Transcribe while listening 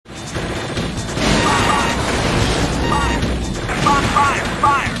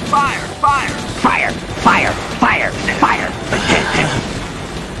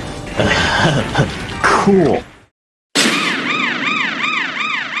cool.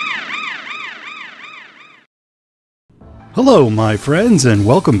 Hello my friends, and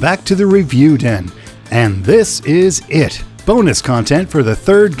welcome back to the Review Den. And this is it, bonus content for the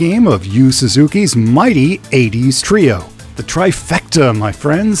third game of Yu Suzuki's mighty 80s trio. The trifecta, my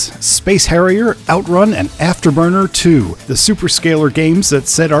friends, Space Harrier, Outrun, and AfterBurner II, the superscalar games that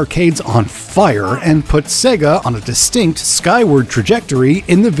set arcades on fire and put Sega on a distinct skyward trajectory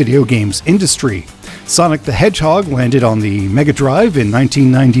in the video games industry. Sonic the Hedgehog landed on the Mega Drive in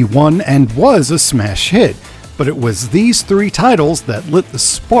 1991 and was a smash hit, but it was these three titles that lit the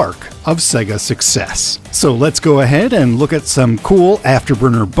spark of Sega's success. So let's go ahead and look at some cool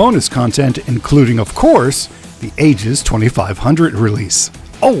AfterBurner bonus content, including, of course, the Ages 2500 release.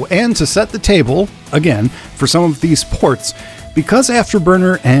 Oh, and to set the table, again, for some of these ports, because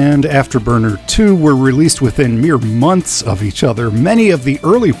AfterBurner and AfterBurner II were released within mere months of each other, many of the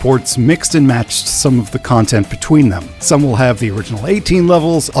early ports mixed and matched some of the content between them. Some will have the original 18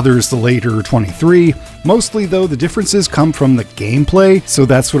 levels, others the later 23. Mostly, though, the differences come from the gameplay, so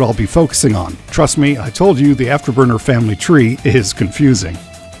that's what I'll be focusing on. Trust me, I told you the AfterBurner family tree is confusing.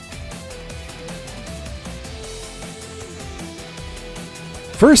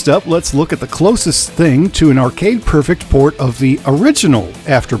 First up, let's look at the closest thing to an arcade-perfect port of the original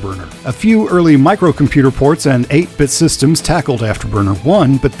AfterBurner. A few early microcomputer ports and 8-bit systems tackled AfterBurner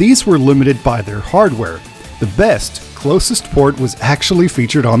 1, but these were limited by their hardware. The best, closest port was actually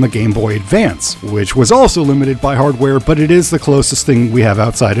featured on the Game Boy Advance, which was also limited by hardware, but it is the closest thing we have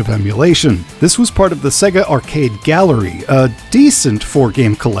outside of emulation. This was part of the Sega Arcade Gallery, a decent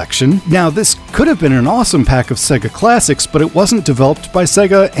 4-game collection. Now, this could have been an awesome pack of Sega classics, but it wasn't developed by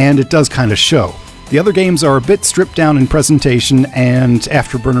Sega, and it does kind of show. The other games are a bit stripped down in presentation, and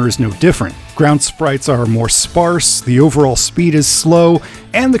AfterBurner is no different. Ground sprites are more sparse, the overall speed is slow,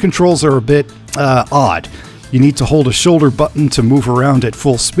 and the controls are a bit, odd. You need to hold a shoulder button to move around at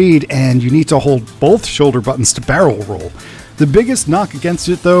full speed, and you need to hold both shoulder buttons to barrel roll. The biggest knock against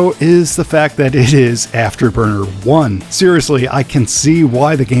it, though, is the fact that it is AfterBurner 1. Seriously, I can see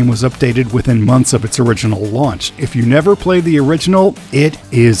why the game was updated within months of its original launch. If you never played the original, it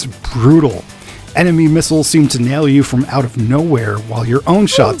is brutal. Enemy missiles seem to nail you from out of nowhere, while your own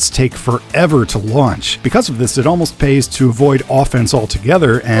shots take forever to launch. Because of this, it almost pays to avoid offense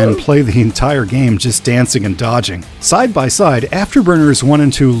altogether and play the entire game just dancing and dodging. Side by side, AfterBurners 1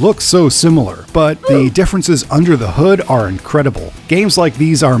 and 2 look so similar, but the differences under the hood are incredible. Games like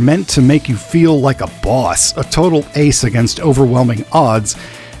these are meant to make you feel like a boss, a total ace against overwhelming odds,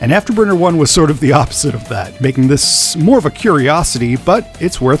 and AfterBurner 1 was sort of the opposite of that, making this more of a curiosity, but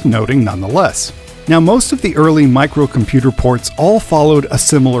it's worth noting nonetheless. Now, most of the early microcomputer ports all followed a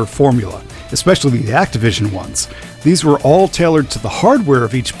similar formula, especially the Activision ones. These were all tailored to the hardware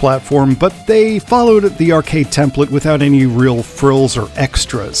of each platform, but they followed the arcade template without any real frills or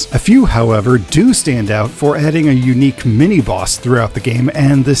extras. A few, however, do stand out for adding a unique mini-boss throughout the game,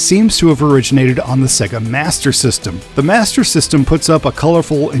 and this seems to have originated on the Sega Master System. The Master System puts up a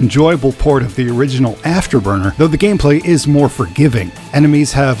colorful, enjoyable port of the original AfterBurner, though the gameplay is more forgiving.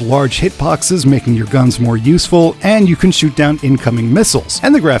 Enemies have large hitboxes, making your guns more useful, and you can shoot down incoming missiles.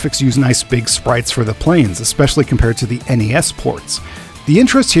 And the graphics use nice big sprites for the planes, especially compared to the NES ports. The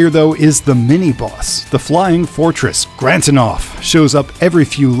interest here, though, is the mini-boss. The Flying Fortress, Grantanoff, shows up every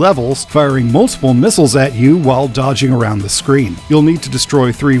few levels, firing multiple missiles at you while dodging around the screen. You'll need to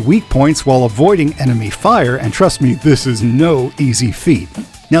destroy 3 weak points while avoiding enemy fire, and trust me, this is no easy feat.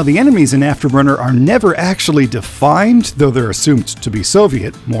 Now, the enemies in AfterBurner are never actually defined, though they're assumed to be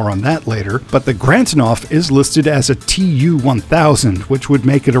Soviet, more on that later, but the Grantanoff is listed as a Tu-1000, which would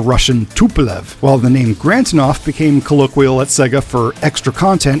make it a Russian Tupolev, while the name Grantanoff became colloquial at Sega for extra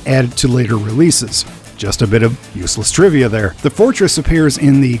content added to later releases. Just a bit of useless trivia there. The Fortress appears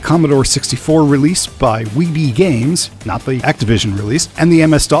in the Commodore 64 release by Weeby Games, not the Activision release, and the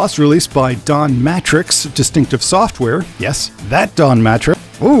MS-DOS release by Don Matrix Distinctive Software. Yes, that Don Matrix.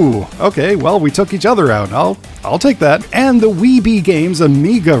 Ooh, okay, well, we took each other out. I'll take that. And the Weeby Games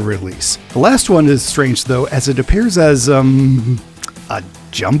Amiga release. The last one is strange, though, as it appears as, a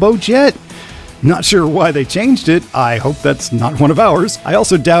jumbo jet? Not sure why they changed it. I hope that's not one of ours. I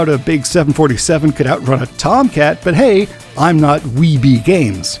also doubt a big 747 could outrun a Tomcat, but hey, I'm not Weeby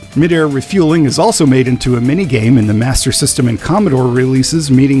Games. Mid-air refueling is also made into a minigame in the Master System and Commodore releases,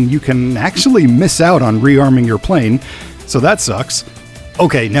 meaning you can actually miss out on rearming your plane, so that sucks.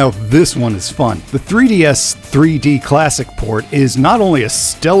 Okay, now this one is fun. The 3DS 3D Classic port is not only a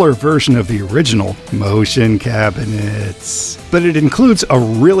stellar version of the original, motion cabinets, but it includes a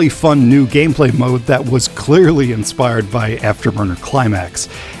really fun new gameplay mode that was clearly inspired by AfterBurner Climax.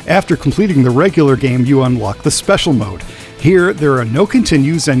 After completing the regular game, you unlock the special mode. Here, there are no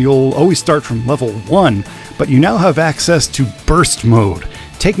continues and you'll always start from level 1, but you now have access to burst mode.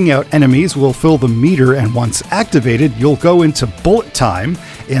 Taking out enemies will fill the meter, and once activated, you'll go into bullet time,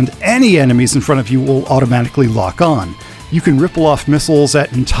 and any enemies in front of you will automatically lock on. You can ripple off missiles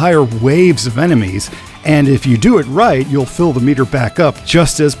at entire waves of enemies, and if you do it right, you'll fill the meter back up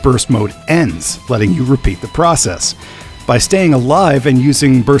just as burst mode ends, letting you repeat the process. By staying alive and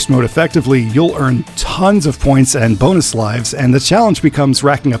using burst mode effectively, you'll earn tons of points and bonus lives, and the challenge becomes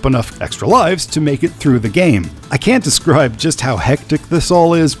racking up enough extra lives to make it through the game. I can't describe just how hectic this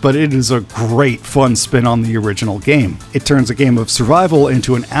all is, but it is a great fun spin on the original game. It turns a game of survival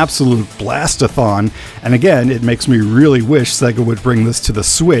into an absolute blastathon, and again, it makes me really wish Sega would bring this to the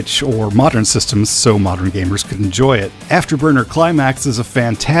Switch or modern systems so modern gamers could enjoy it. AfterBurner Climax is a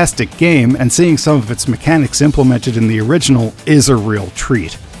fantastic game, and seeing some of its mechanics implemented in the original is a real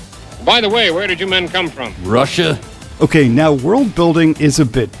treat. By the way, where did you men come from? Russia? Okay, now world building is a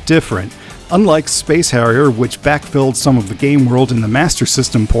bit different. Unlike Space Harrier, which backfilled some of the game world in the Master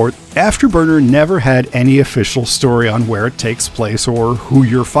System port, AfterBurner never had any official story on where it takes place or who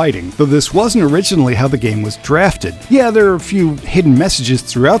you're fighting, though this wasn't originally how the game was drafted. Yeah, there are a few hidden messages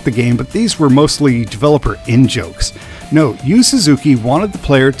throughout the game, but these were mostly developer in-jokes. Note, Yu Suzuki wanted the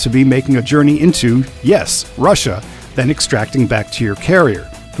player to be making a journey into, yes, Russia, then extracting back to your carrier.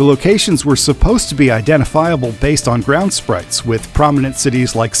 The locations were supposed to be identifiable based on ground sprites, with prominent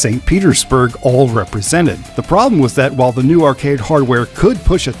cities like St. Petersburg all represented. The problem was that while the new arcade hardware could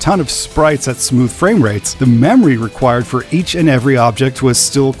push a ton of sprites at smooth frame rates, the memory required for each and every object was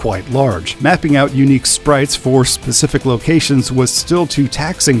still quite large. Mapping out unique sprites for specific locations was still too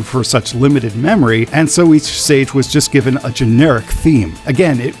taxing for such limited memory, and so each stage was just given a generic theme.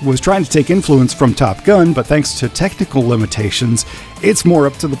 Again, it was trying to take influence from Top Gun, but thanks to technical limitations, it's more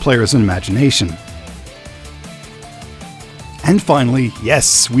up to the player's imagination. And finally,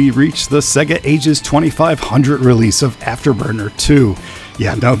 yes, we reached the Sega Ages 2500 release of AfterBurner II.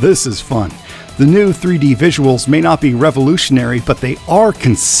 Yeah, now this is fun. The new 3D visuals may not be revolutionary, but they are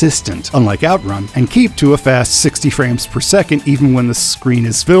consistent, unlike Outrun, and keep to a fast 60 frames per second even when the screen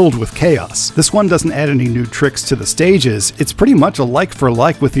is filled with chaos. This one doesn't add any new tricks to the stages, it's pretty much a like for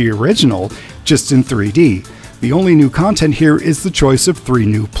like with the original, just in 3D. The only new content here is the choice of 3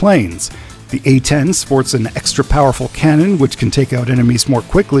 new planes. The A-10 sports an extra powerful cannon which can take out enemies more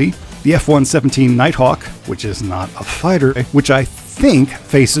quickly, the F-117 Nighthawk, which is not a fighter, which I think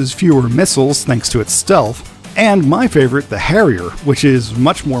faces fewer missiles thanks to its stealth, and my favorite, the Harrier, which is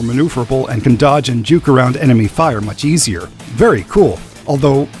much more maneuverable and can dodge and juke around enemy fire much easier. Very cool.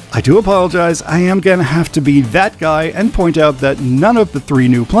 Although, I do apologize, I am gonna have to be that guy and point out that none of the 3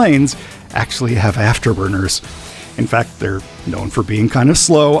 new planes actually have afterburners. In fact, they're known for being kind of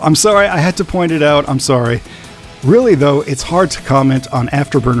slow. I'm sorry, I had to point it out, I'm sorry. Really though, it's hard to comment on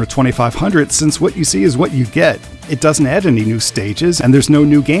AfterBurner 2500 since what you see is what you get. It doesn't add any new stages, and there's no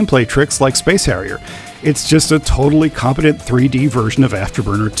new gameplay tricks like Space Harrier. It's just a totally competent 3D version of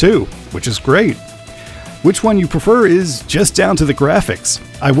AfterBurner 2, which is great. Which one you prefer is just down to the graphics.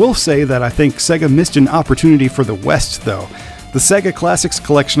 I will say that I think Sega missed an opportunity for the West though. The Sega Classics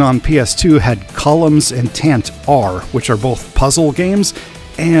collection on PS2 had Columns and Tant R, which are both puzzle games,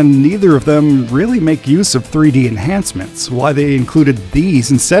 and neither of them really make use of 3D enhancements. Why they included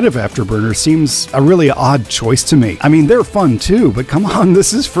these instead of AfterBurner seems a really odd choice to me. I mean, they're fun too, but come on,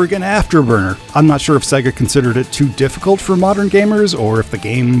 this is friggin' AfterBurner. I'm not sure if Sega considered it too difficult for modern gamers, or if the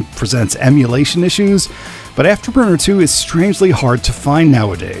game presents emulation issues, but AfterBurner 2 is strangely hard to find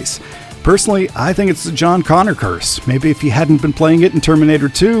nowadays. Personally, I think it's the John Connor curse. Maybe if he hadn't been playing it in Terminator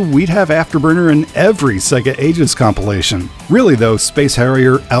 2, we'd have AfterBurner in every Sega Ages compilation. Really though, Space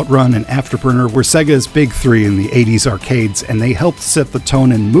Harrier, Outrun, and AfterBurner were Sega's big 3 in the 80s arcades, and they helped set the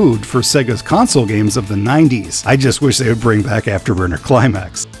tone and mood for Sega's console games of the 90s. I just wish they would bring back AfterBurner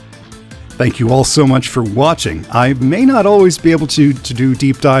Climax. Thank you all so much for watching. I may not always be able to do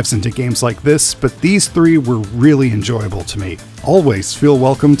deep dives into games like this, but these 3 were really enjoyable to me. Always feel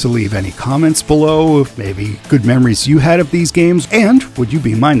welcome to leave any comments below, maybe good memories you had of these games, and would you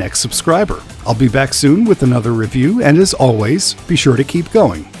be my next subscriber? I'll be back soon with another review, and as always, be sure to keep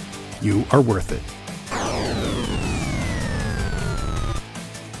going. You are worth it.